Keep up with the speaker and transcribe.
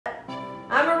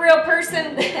real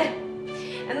person.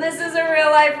 And this is a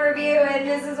real life review, and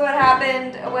this is what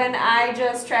happened when I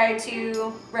just tried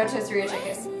to rotisserie a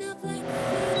chicken.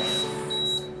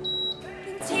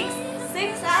 It takes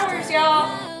 6 hours,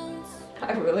 y'all.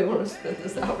 I really want to spit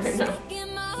this out right now.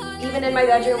 Even in my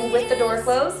bedroom with the door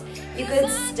closed, you could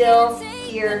still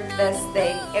hear this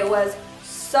thing. It was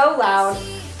so loud.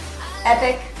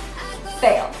 Epic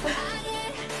fail.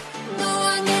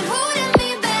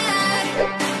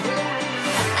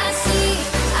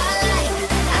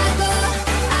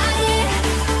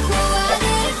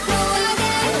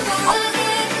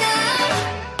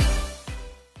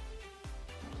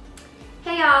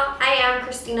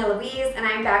 Louise, and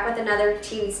I'm back with another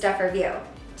TV stuff review.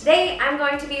 Today I'm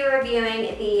going to be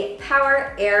reviewing the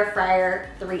Power Air Fryer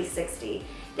 360.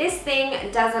 This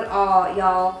thing does it all,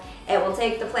 y'all. It will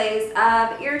take the place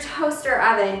of your toaster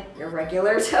oven, your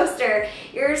regular toaster,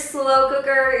 your slow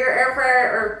cooker, your air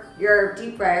fryer, or your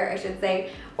deep fryer, I should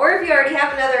say, or if you already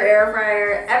have another air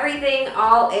fryer, everything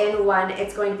all in one.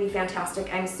 It's going to be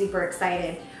fantastic. I'm super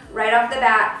excited. Right off the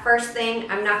bat, first thing,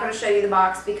 I'm not going to show you the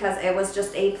box because it was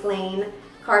just a plain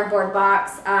cardboard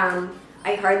box.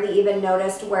 I hardly even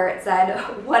noticed where it said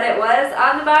what it was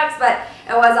on the box, but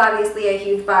it was obviously a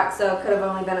huge box, so it could have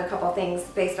only been a couple things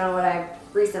based on what I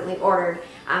recently ordered.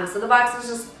 So the box was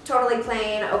just totally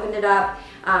plain. Opened it up.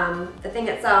 The thing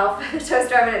itself, the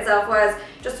toaster oven itself, was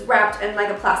just wrapped in like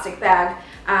a plastic bag,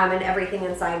 and everything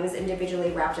inside was individually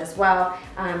wrapped as well.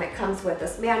 It comes with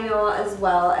this manual as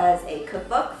well as a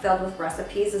cookbook filled with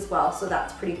recipes as well, so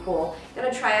that's pretty cool.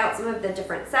 Gonna try out some of the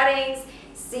different settings,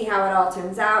 see how it all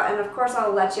turns out, and of course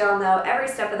I'll let y'all know every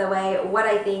step of the way what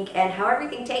I think and how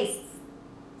everything tastes.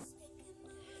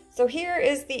 So here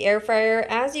is the air fryer.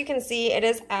 As you can see, it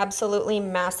is absolutely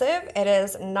massive. It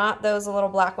is not those little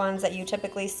black ones that you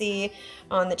typically see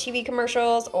on the TV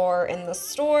commercials or in the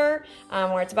store,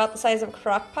 where it's about the size of a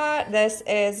crock pot. This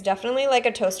is definitely like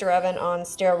a toaster oven on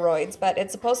steroids, but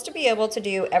it's supposed to be able to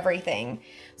do everything.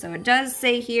 So it does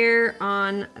say here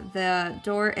on the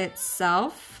door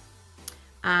itself,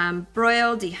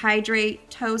 broil, dehydrate,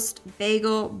 toast,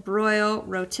 bagel, broil,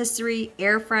 rotisserie,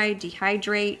 air fry,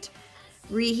 dehydrate,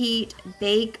 reheat,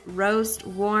 bake, roast,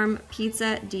 warm,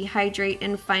 pizza, dehydrate,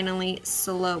 and finally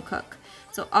slow cook.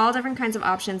 So all different kinds of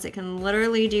options. It can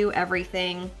literally do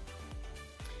everything.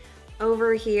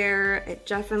 Over here, it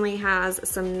definitely has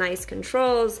some nice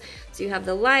controls. So you have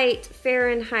the light,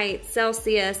 Fahrenheit,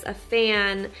 Celsius, a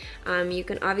fan. You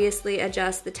can obviously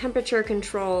adjust the temperature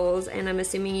controls, and I'm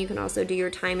assuming you can also do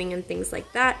your timing and things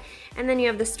like that. And then you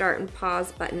have the start and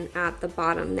pause button at the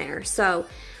bottom there. So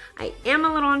I am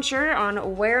a little unsure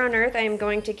on where on earth I am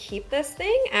going to keep this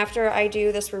thing after I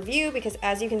do this review, because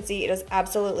as you can see, it is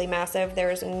absolutely massive.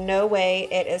 There's no way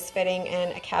it is fitting in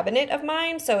a cabinet of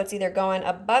mine, so it's either going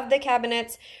above the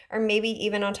cabinets or maybe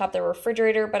even on top of the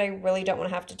refrigerator, but I really don't want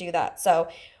to have to do that. So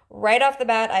right off the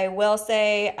bat, I will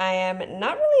say I am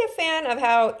not really a fan of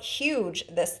how huge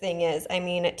this thing is. I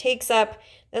mean, it takes up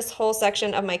this whole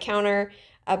section of my counter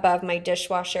above my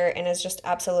dishwasher and is just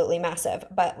absolutely massive.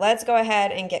 But let's go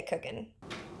ahead and get cooking.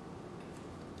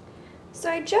 So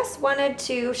I just wanted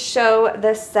to show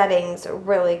the settings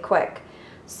really quick.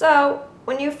 So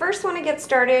when you first want to get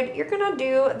started, you're going to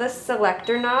do the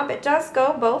selector knob. It does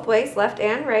go both ways, left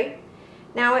and right.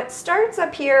 Now it starts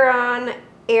up here on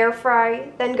air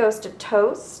fry, then goes to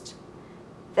toast,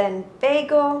 then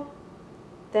bagel,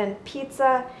 then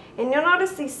pizza, and you'll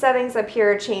notice these settings up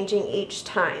here are changing each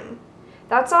time.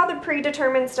 That's all the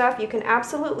predetermined stuff. You can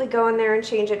absolutely go in there and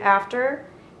change it after.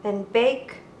 Then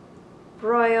bake,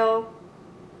 broil,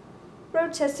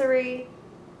 rotisserie,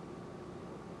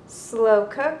 slow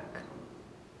cook,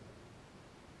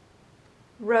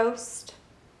 roast,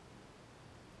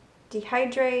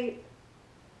 dehydrate,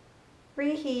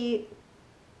 reheat,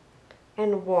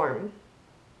 and warm.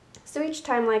 So each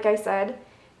time, like I said,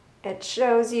 it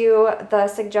shows you the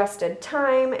suggested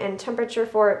time and temperature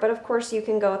for it, but of course you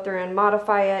can go through and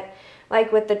modify it,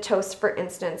 like with the toast, for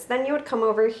instance. Then you would come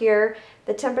over here.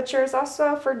 The temperature is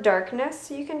also for darkness,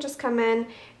 so you can just come in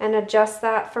and adjust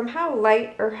that from how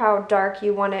light or how dark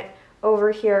you want it over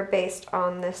here based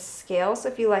on this scale. So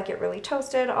if you like it really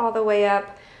toasted, all the way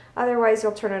up. Otherwise,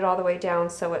 you'll turn it all the way down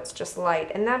so it's just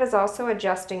light. And that is also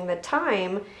adjusting the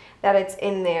time that it's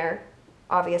in there,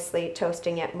 obviously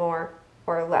toasting it more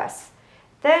or less.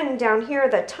 Then down here,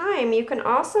 the time, you can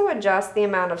also adjust the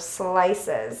amount of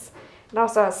slices. It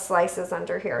also has slices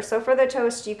under here. So for the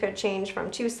toast, you could change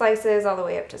from 2 slices all the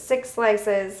way up to 6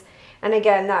 slices. And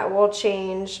again, that will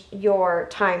change your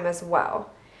time as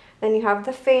well. Then you have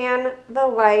the fan, the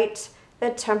light, the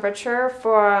temperature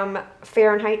from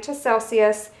Fahrenheit to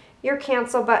Celsius, your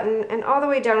cancel button, and all the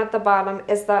way down at the bottom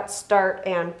is that start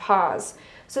and pause.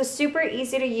 So super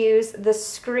easy to use. The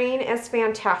screen is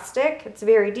fantastic. It's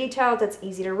very detailed, it's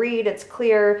easy to read, it's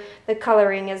clear, the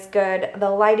coloring is good, the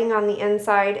lighting on the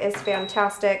inside is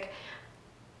fantastic.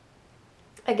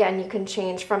 Again, you can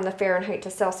change from the Fahrenheit to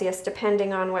Celsius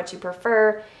depending on what you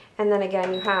prefer. And then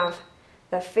again, you have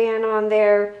the fan on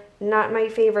there. Not my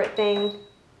favorite thing.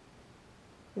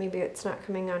 Maybe it's not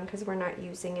coming on because we're not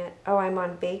using it. Oh, I'm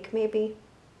on bake maybe.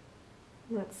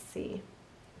 Let's see.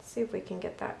 Let's see if we can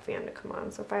get that fan to come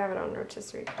on. So if I have it on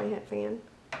rotisserie, can I hit fan?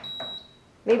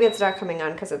 Maybe it's not coming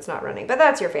on because it's not running, but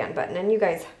that's your fan button, and you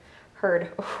guys heard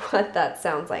what that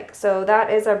sounds like. So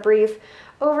that is a brief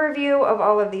overview of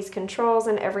all of these controls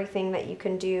and everything that you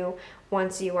can do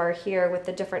once you are here with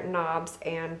the different knobs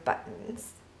and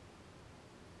buttons.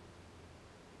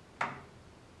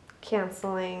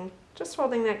 Canceling, just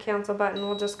holding that cancel button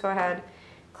will just go ahead,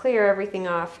 clear everything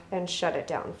off, and shut it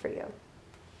down for you.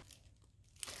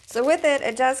 So with it,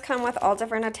 it does come with all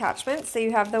different attachments. So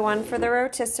you have the one for the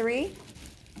rotisserie,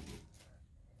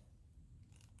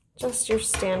 just your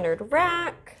standard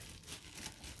rack.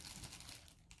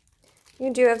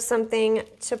 You do have something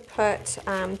to put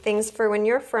things for when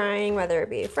you're frying, whether it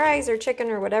be fries or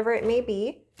chicken or whatever it may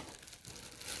be.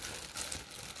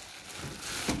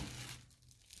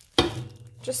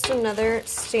 Just another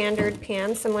standard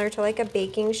pan, similar to like a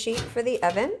baking sheet for the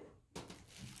oven.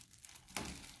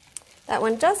 That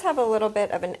one does have a little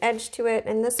bit of an edge to it,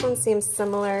 and this one seems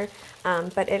similar,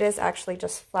 but it is actually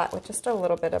just flat with just a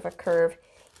little bit of a curve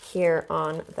here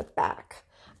on the back.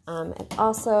 It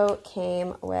also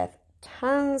came with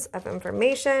tons of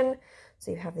information.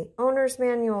 So you have the owner's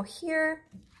manual here.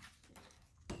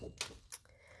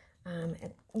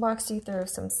 It walks you through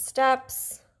some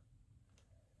steps.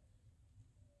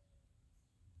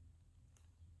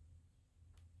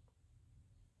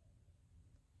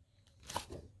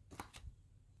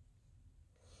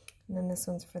 And then this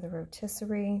one's for the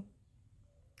rotisserie.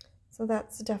 So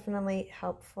that's definitely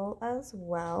helpful as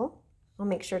well. I'll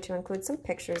make sure to include some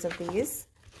pictures of these.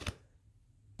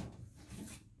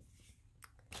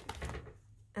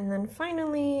 And then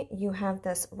finally, you have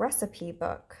this recipe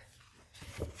book.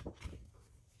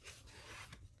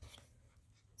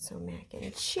 So mac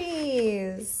and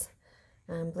cheese,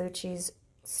 blue cheese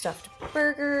stuffed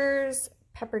burgers,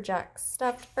 pepper jack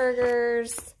stuffed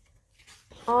burgers,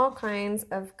 all kinds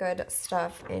of good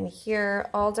stuff in here,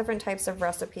 all different types of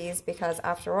recipes, because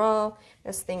after all,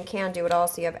 this thing can do it all.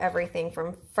 So you have everything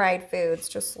from fried foods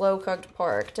to slow cooked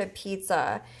pork to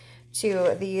pizza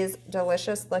to these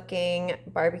delicious looking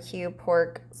barbecue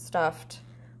pork stuffed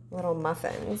little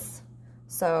muffins.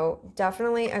 So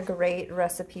definitely a great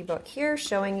recipe book here,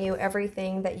 showing you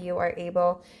everything that you are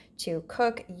able to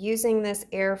cook using this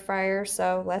air fryer.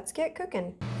 So let's get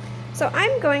cooking. So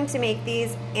I'm going to make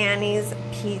these Annie's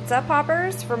pizza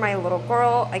poppers for my little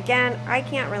girl. Again, I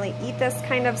can't really eat this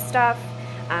kind of stuff.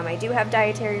 I do have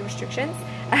dietary restrictions,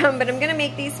 but I'm gonna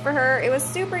make these for her. It was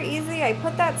super easy. I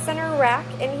put that center rack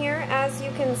in here, as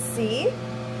you can see.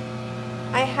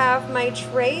 I have my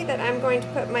tray that I'm going to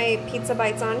put my pizza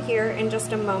bites on here in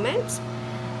just a moment.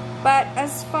 But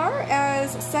as far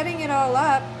as setting it all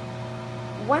up,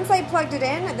 once I plugged it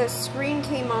in, the screen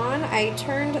came on. I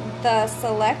turned the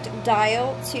select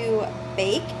dial to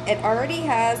bake. It already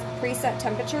has preset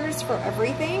temperatures for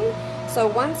everything. So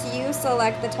once you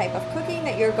select the type of cooking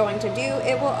that you're going to do,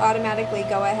 it will automatically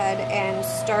go ahead and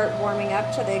start warming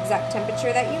up to the exact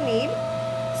temperature that you need.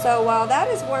 So while that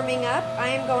is warming up, I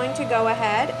am going to go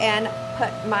ahead and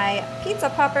put my pizza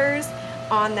poppers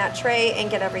on that tray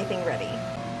and get everything ready.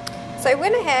 So I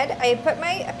went ahead, I put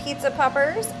my pizza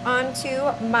poppers onto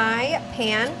my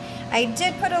pan. I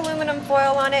did put aluminum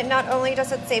foil on it. Not only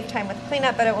does it save time with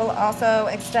cleanup, but it will also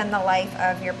extend the life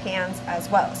of your pans as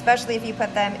well, especially if you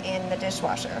put them in the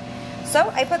dishwasher.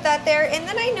 So I put that there, and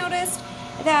then I noticed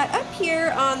that up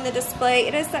here on the display,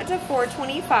 it is set to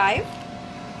 425,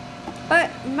 but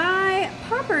my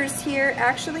poppers here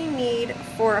actually need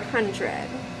 400.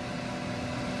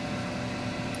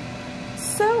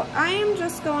 So I am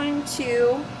just going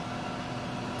to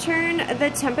turn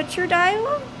the temperature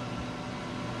dial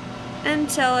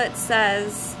until it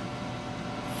says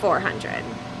 400.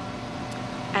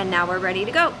 And now we're ready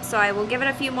to go. So I will give it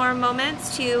a few more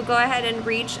moments to go ahead and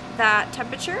reach that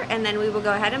temperature, and then we will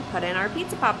go ahead and put in our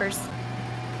pizza poppers.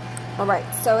 All right,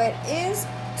 so it is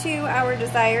to our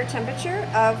desired temperature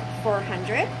of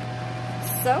 400.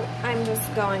 So I'm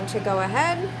just going to go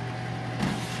ahead,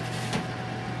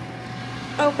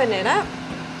 open it up,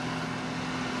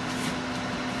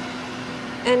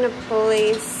 and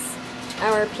place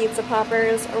our pizza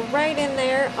poppers right in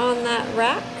there on that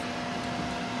rack.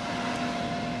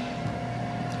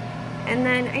 And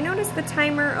then I noticed the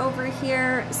timer over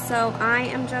here, so I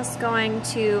am just going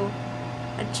to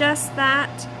adjust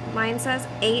that. Mine says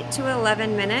 8 to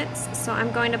 11 minutes, so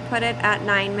I'm going to put it at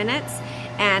 9 minutes,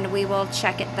 and we will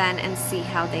check it then and see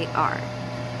how they are.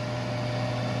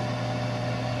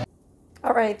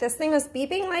 All right, this thing was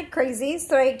beeping like crazy,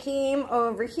 so I came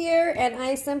over here and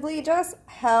I simply just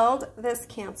held this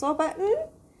cancel button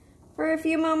for a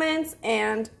few moments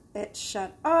and it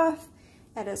shut off.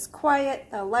 It is quiet,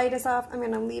 the light is off. I'm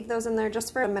gonna leave those in there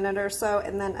just for a minute or so,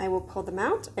 and then I will pull them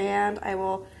out and I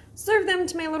will serve them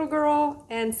to my little girl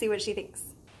and see what she thinks.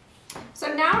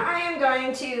 So now I am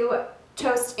going to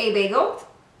toast a bagel.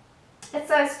 It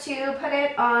says to put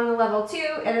it on level 2.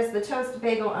 It is the toast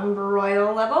bagel and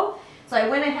broil level. So I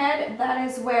went ahead, that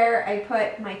is where I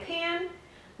put my pan.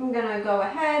 I'm gonna go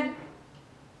ahead,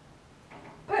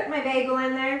 put my bagel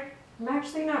in there. I'm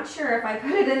actually not sure if I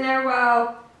put it in there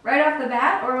right off the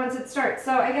bat or once it starts.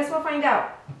 So I guess we'll find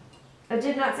out. I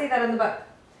did not say that in the book.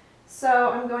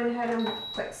 So I'm going ahead and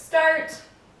click start.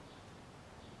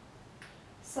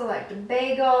 Select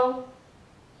bagel.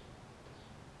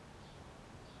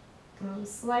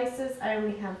 Slices, I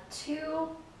only have 2.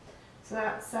 So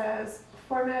that says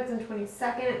 4 minutes and 20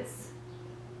 seconds.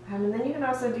 And then you can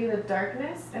also do the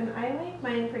darkness, and I like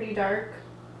mine pretty dark.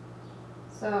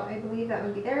 So I believe that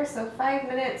would be there. So 5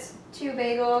 minutes, 2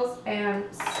 bagels, and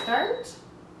start.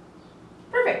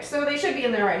 Perfect, so they should be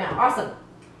in there right now, awesome.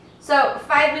 So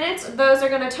 5 minutes, those are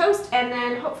gonna toast, and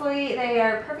then hopefully they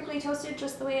are perfectly toasted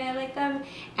just the way I like them,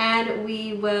 and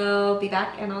we will be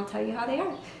back and I'll tell you how they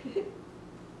are.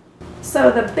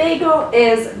 So the bagel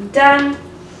is done.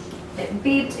 It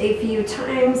beeped a few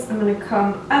times. I'm gonna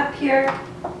come up here,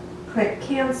 click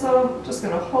cancel, just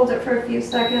gonna hold it for a few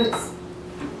seconds.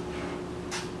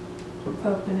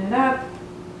 Open it up.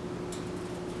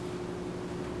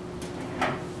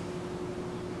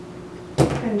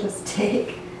 And just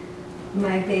take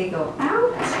my bagel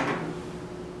out.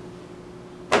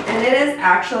 And it is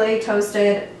actually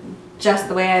toasted just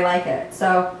the way I like it.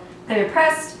 So I'm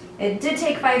impressed. It did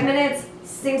take 5 minutes.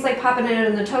 Seems like popping it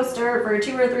in the toaster for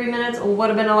 2 or 3 minutes would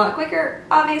have been a lot quicker.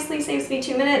 Obviously saves me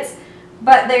 2 minutes,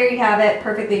 but there you have it,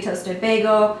 perfectly toasted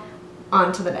bagel.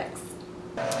 On to the next.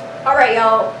 All right,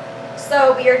 y'all.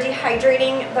 So we are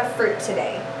dehydrating the fruit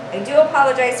today. I do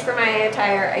apologize for my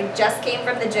attire. I just came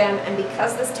from the gym, and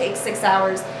because this takes 6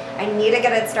 hours, I need to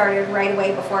get it started right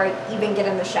away before I even get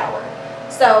in the shower.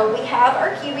 So we have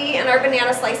our kiwi and our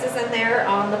banana slices in there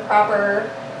on the proper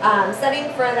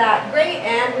setting for that grate,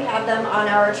 and we have them on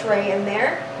our tray in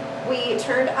there. We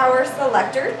turned our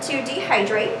selector to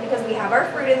dehydrate because we have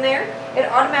our fruit in there. It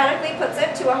automatically puts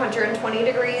it to 120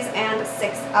 degrees and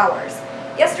 6 hours.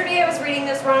 Yesterday I was reading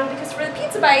this wrong because for the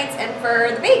pizza bites and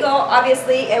for the bagel,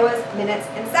 obviously it was minutes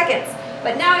and seconds.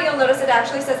 But now you'll notice it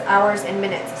actually says hours and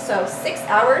minutes. So 6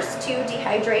 hours to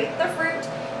dehydrate the fruit.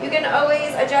 You can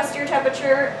always adjust your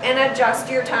temperature and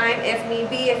adjust your time if need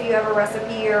be. If you have a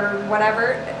recipe or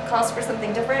whatever that calls for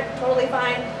something different, totally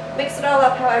fine. Mix it all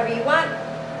up however you want.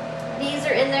 These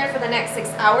are in there for the next 6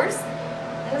 hours.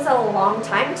 That is a long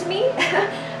time to me.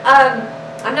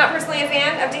 I'm not personally a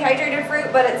fan of dehydrated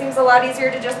fruit, but it seems a lot easier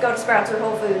to just go to Sprouts or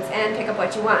Whole Foods and pick up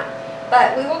what you want.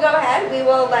 But we will go ahead, we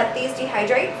will let these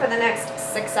dehydrate for the next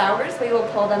 6 hours. We will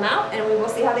pull them out and we will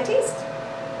see how they taste.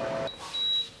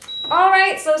 All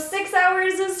right, so 6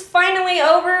 hours is finally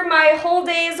over. My whole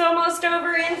day is almost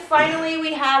over, and finally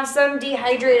we have some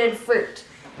dehydrated fruit.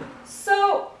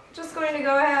 So just going to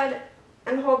go ahead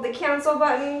and hold the cancel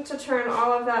button to turn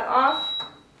all of that off.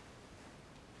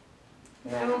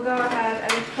 And then we'll go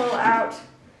ahead and pull out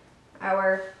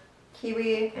our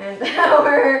kiwi and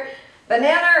our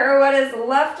banana, or what is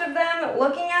left of them.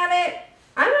 Looking at it,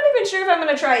 I'm not even sure if I'm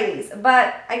going to try these,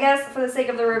 but I guess for the sake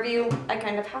of the review, I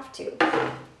kind of have to.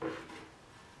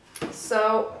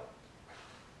 So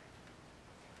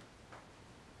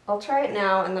I'll try it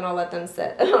now and then I'll let them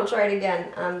sit and I'll try it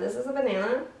again. This is a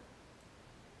banana.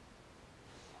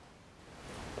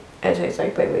 It tastes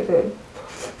like baby food.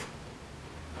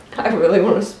 I really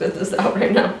want to spit this out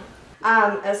right now.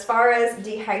 As far as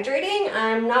dehydrating,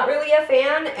 I'm not really a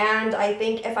fan, and I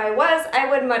think if I was, I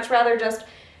would much rather just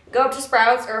go to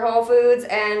Sprouts or Whole Foods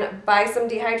and buy some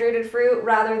dehydrated fruit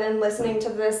rather than listening to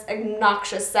this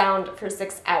obnoxious sound for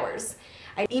 6 hours.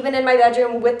 Even in my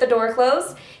bedroom with the door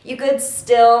closed, you could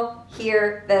still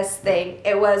hear this thing.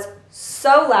 It was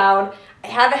so loud. I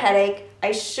have a headache.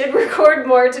 I should record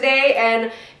more today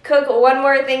and cook one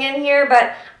more thing in here,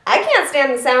 but I can't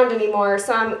stand the sound anymore,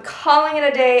 so I'm calling it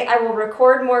a day. I will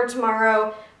record more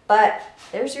tomorrow, but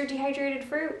there's your dehydrated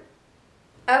fruit.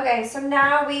 Okay, so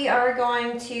now we are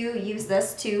going to use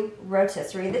this to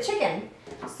rotisserie the chicken.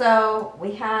 So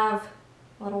we have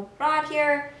a little rod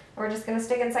here. We're just gonna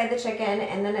stick inside the chicken,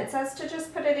 and then it says to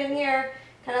just put it in here,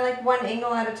 kind of like one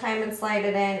angle at a time and slide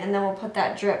it in, and then we'll put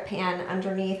that drip pan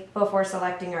underneath before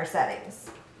selecting our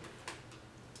settings.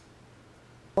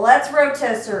 Let's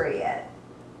rotisserie it.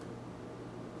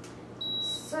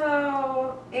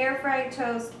 So, air fried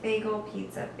toast, bagel,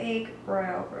 pizza, bake,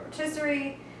 broil,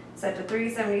 rotisserie, set to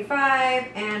 375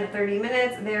 and 30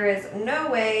 minutes. There is no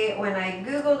way, when I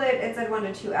Googled it, it said 1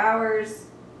 to 2 hours.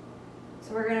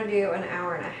 So we're gonna do an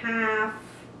hour and a half,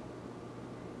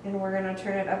 and we're gonna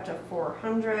turn it up to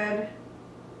 400,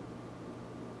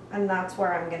 and that's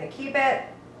where I'm gonna keep it.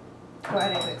 Go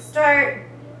ahead and click start.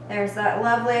 There's that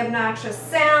lovely obnoxious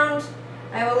sound.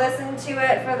 I will listen to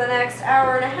it for the next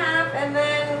hour and a half, and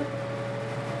then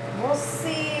we'll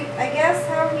see, I guess,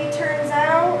 how he turns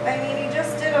out. I mean, he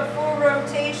just did a full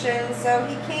rotation, so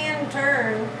he can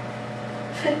turn.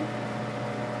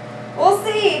 We'll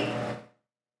see.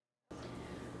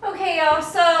 Okay, y'all,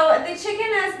 so the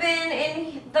chicken has been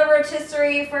in the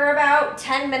rotisserie for about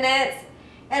 10 minutes.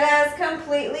 It has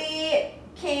completely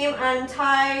came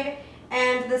untied,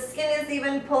 and the skin is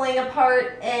even pulling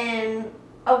apart in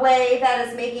a way that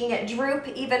is making it droop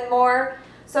even more.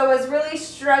 So it was really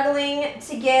struggling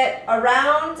to get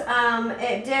around.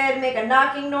 It did make a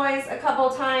knocking noise a couple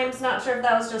times. Not sure if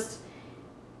that was just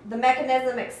the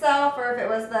mechanism itself or if it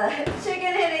was the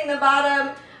chicken hitting the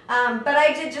bottom. But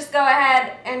I did just go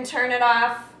ahead and turn it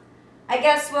off. I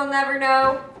guess we'll never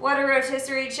know what a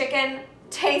rotisserie chicken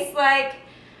tastes like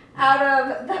out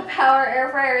of the Power Air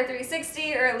Fryer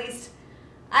 360, or at least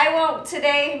I won't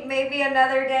today, maybe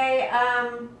another day.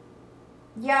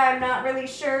 Yeah, I'm not really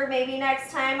sure. Maybe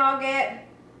next time I'll get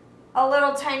a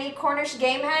little tiny Cornish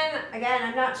game hen. Again,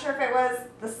 I'm not sure if it was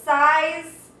the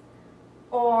size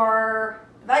or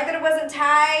the fact that it wasn't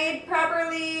tied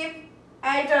properly.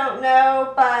 I don't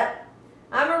know, but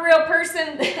I'm a real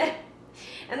person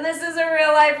and this is a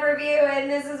real life review, and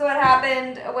this is what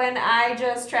happened when I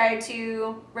just tried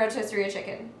to rotisserie a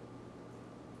chicken.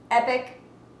 Epic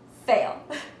fail.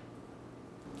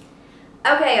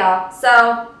 Okay, y'all,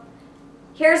 so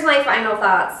here's my final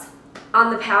thoughts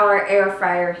on the Power Air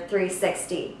Fryer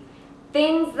 360.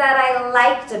 Things that I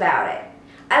liked about it.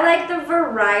 I like the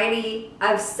variety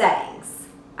of settings.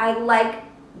 I like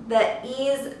the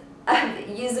ease of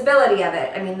usability of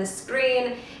it. I mean, the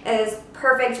screen is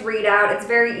perfect readout. It's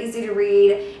very easy to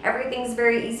read. Everything's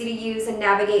very easy to use and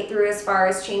navigate through as far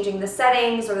as changing the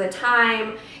settings or the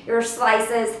time, your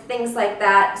slices, things like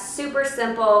that. Super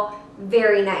simple,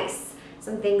 very nice.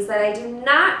 Some things that I do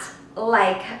not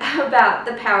like about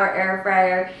the Power Air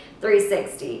Fryer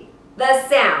 360. The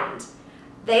sound.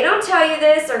 They don't tell you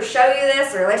this or show you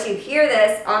this or let you hear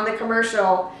this on the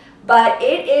commercial, but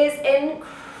it is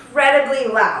incredibly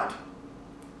loud.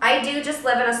 I do just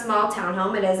live in a small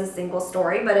townhome. It is a single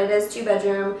story, but it is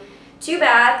 2-bedroom,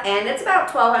 2-bath, and it's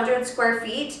about 1,200 square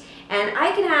feet. And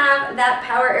I can have that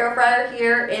Power Air Fryer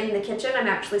here in the kitchen. I'm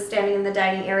actually standing in the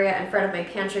dining area in front of my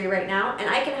pantry right now. And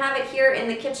I can have it here in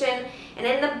the kitchen and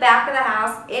in the back of the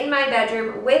house, in my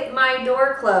bedroom, with my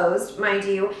door closed, mind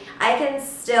you. I can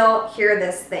still hear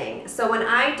this thing. So when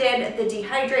I did the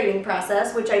dehydrating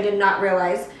process, which I did not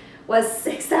realize was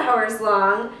 6 hours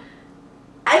long,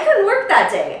 I couldn't work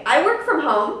that day. I work from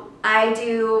home. I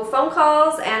do phone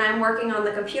calls and I'm working on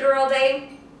the computer all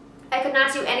day. I could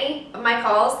not do any of my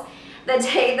calls the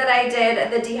day that I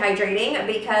did the dehydrating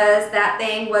because that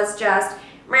thing was just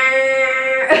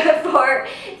for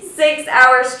 6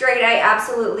 hours straight. I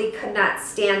absolutely could not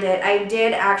stand it. I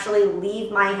did actually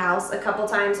leave my house a couple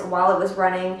times while it was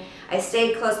running. I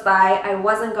stayed close by. I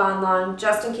wasn't gone long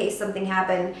just in case something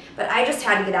happened, but I just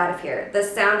had to get out of here. The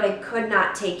sound, I could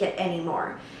not take it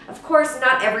anymore. Of course,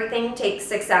 not everything takes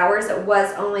 6 hours. It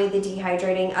was only the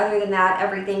dehydrating. Other than that,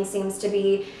 everything seems to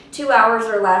be 2 hours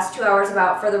or less, 2 hours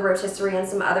about for the rotisserie and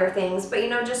some other things. But you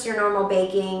know, just your normal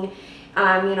baking,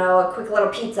 you know, a quick little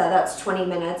pizza, that's 20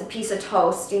 minutes. A piece of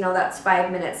toast, you know, that's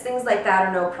 5 minutes. Things like that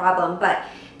are no problem. But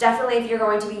definitely if you're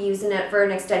going to be using it for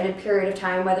an extended period of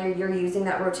time, whether you're using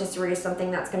that rotisserie as something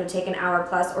that's going to take an hour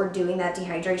plus or doing that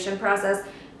dehydration process,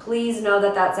 please know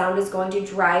that that sound is going to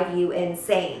drive you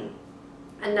insane.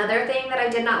 Another thing that I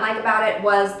did not like about it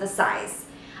was the size.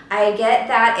 I get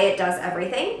that it does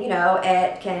everything, you know,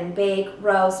 it can bake,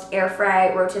 roast, air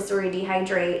fry, rotisserie,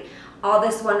 dehydrate, all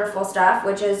this wonderful stuff,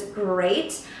 which is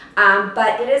great,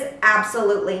 but it is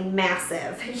absolutely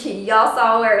massive. Y'all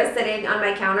saw where it was sitting on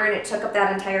my counter and it took up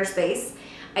that entire space.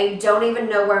 I don't even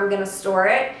know where I'm gonna store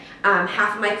it.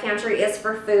 Half of my pantry is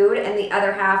for food and the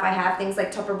other half I have things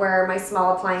like Tupperware, my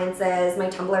small appliances, my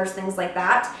tumblers, things like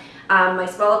that. My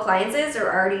small appliances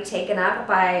are already taken up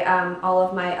by all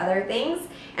of my other things.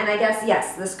 And I guess,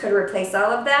 yes, this could replace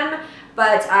all of them,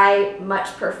 but I much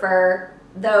prefer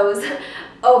those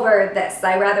over this.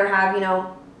 I rather have, you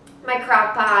know, my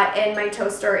crock pot and my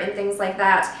toaster and things like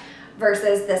that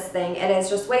versus this thing. It is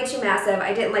just way too massive.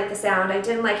 I didn't like the sound. I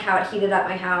didn't like how it heated up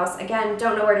my house. Again,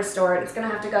 don't know where to store it. It's gonna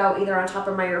have to go either on top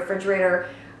of my refrigerator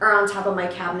or on top of my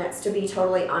cabinets, to be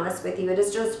totally honest with you. It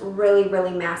is just really,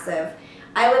 really massive.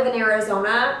 I live in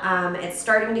Arizona. It's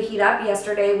starting to heat up.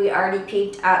 Yesterday we already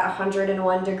peaked at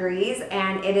 101 degrees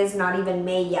and it is not even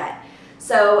May yet.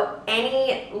 So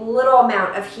any little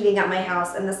amount of heating up my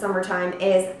house in the summertime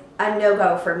is a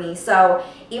no-go for me. So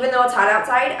even though it's hot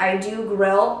outside, I do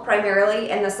grill primarily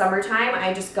in the summertime.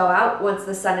 I just go out once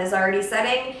the sun is already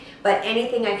setting, but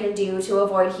anything I can do to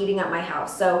avoid heating up my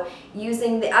house. So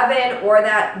using the oven or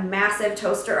that massive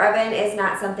toaster oven is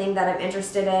not something that I'm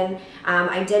interested in.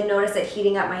 I did notice it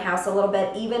heating up my house a little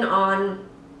bit, even on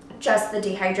just the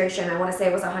dehydration. I want to say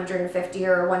it was 150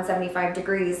 or 175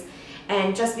 degrees.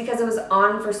 And just because it was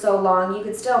on for so long, you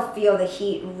could still feel the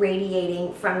heat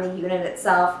radiating from the unit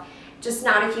itself. Just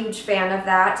not a huge fan of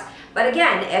that. But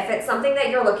again, if it's something that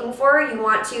you're looking for, you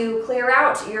want to clear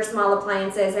out your small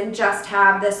appliances and just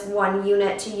have this one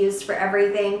unit to use for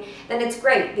everything, then it's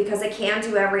great because it can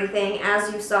do everything.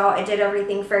 As you saw, it did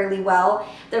everything fairly well.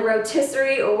 The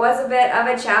rotisserie was a bit of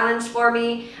a challenge for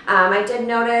me. I did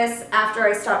notice after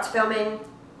I stopped filming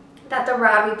that the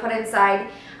rod we put inside,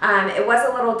 it was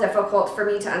a little difficult for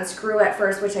me to unscrew at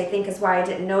first, which I think is why I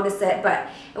didn't notice it, but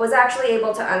it was actually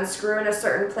able to unscrew in a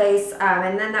certain place,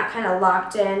 and then that kind of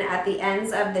locked in at the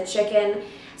ends of the chicken.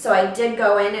 So I did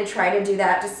go in and try to do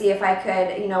that to see if I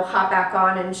could, you know, hop back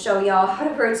on and show y'all how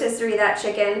to rotisserie that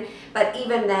chicken. But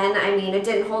even then, I mean, it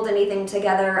didn't hold anything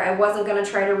together. I wasn't going to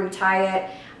try to retie it.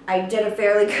 I did a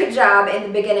fairly good job in the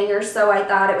beginning or so. I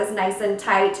thought it was nice and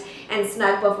tight and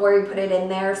snug before we put it in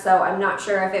there. So I'm not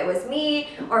sure if it was me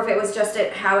or if it was just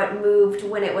how it moved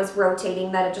when it was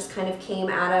rotating, that it just kind of came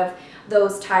out of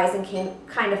those ties and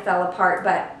kind of fell apart.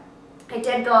 But I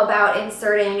did go about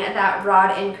inserting that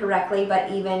rod incorrectly,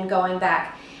 but even going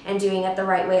back and doing it the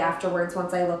right way afterwards,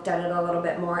 once I looked at it a little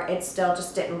bit more, it still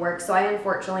just didn't work. So I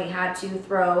unfortunately had to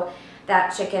throw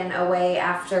that chicken away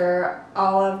after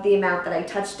all of the amount that I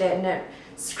touched it and it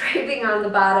scraping on the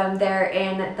bottom there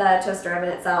in the toaster oven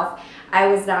itself. I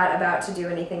was not about to do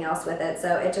anything else with it,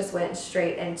 so it just went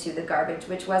straight into the garbage,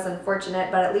 which was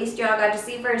unfortunate, but at least y'all got to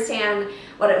see firsthand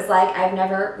what it was like. I've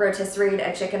never rotisseried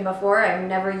a chicken before. I've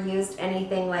never used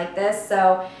anything like this,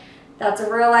 so that's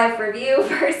a real life review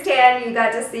firsthand. You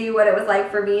got to see what it was like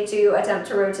for me to attempt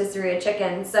to rotisserie a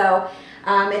chicken. So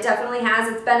it definitely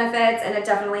has its benefits and it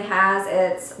definitely has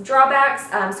its drawbacks,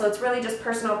 so it's really just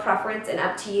personal preference and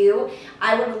up to you.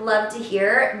 I would love to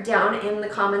hear down in the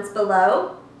comments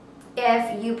below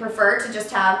if you prefer to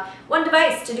just have one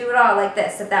device to do it all like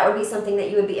this, if that would be something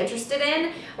that you would be interested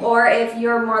in, or if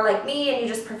you're more like me and you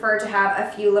just prefer to have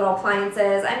a few little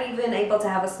appliances. I'm even able to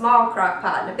have a small crock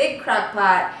pot and a big crock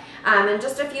pot, and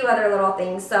just a few other little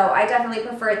things. So I definitely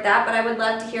prefer that, but I would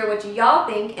love to hear what y'all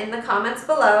think in the comments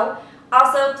below.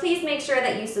 Also, please make sure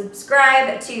that you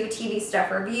subscribe to TV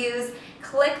Stuff Reviews.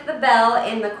 Click the bell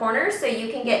in the corner so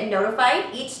you can get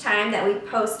notified each time that we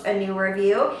post a new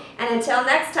review. And until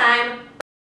next time,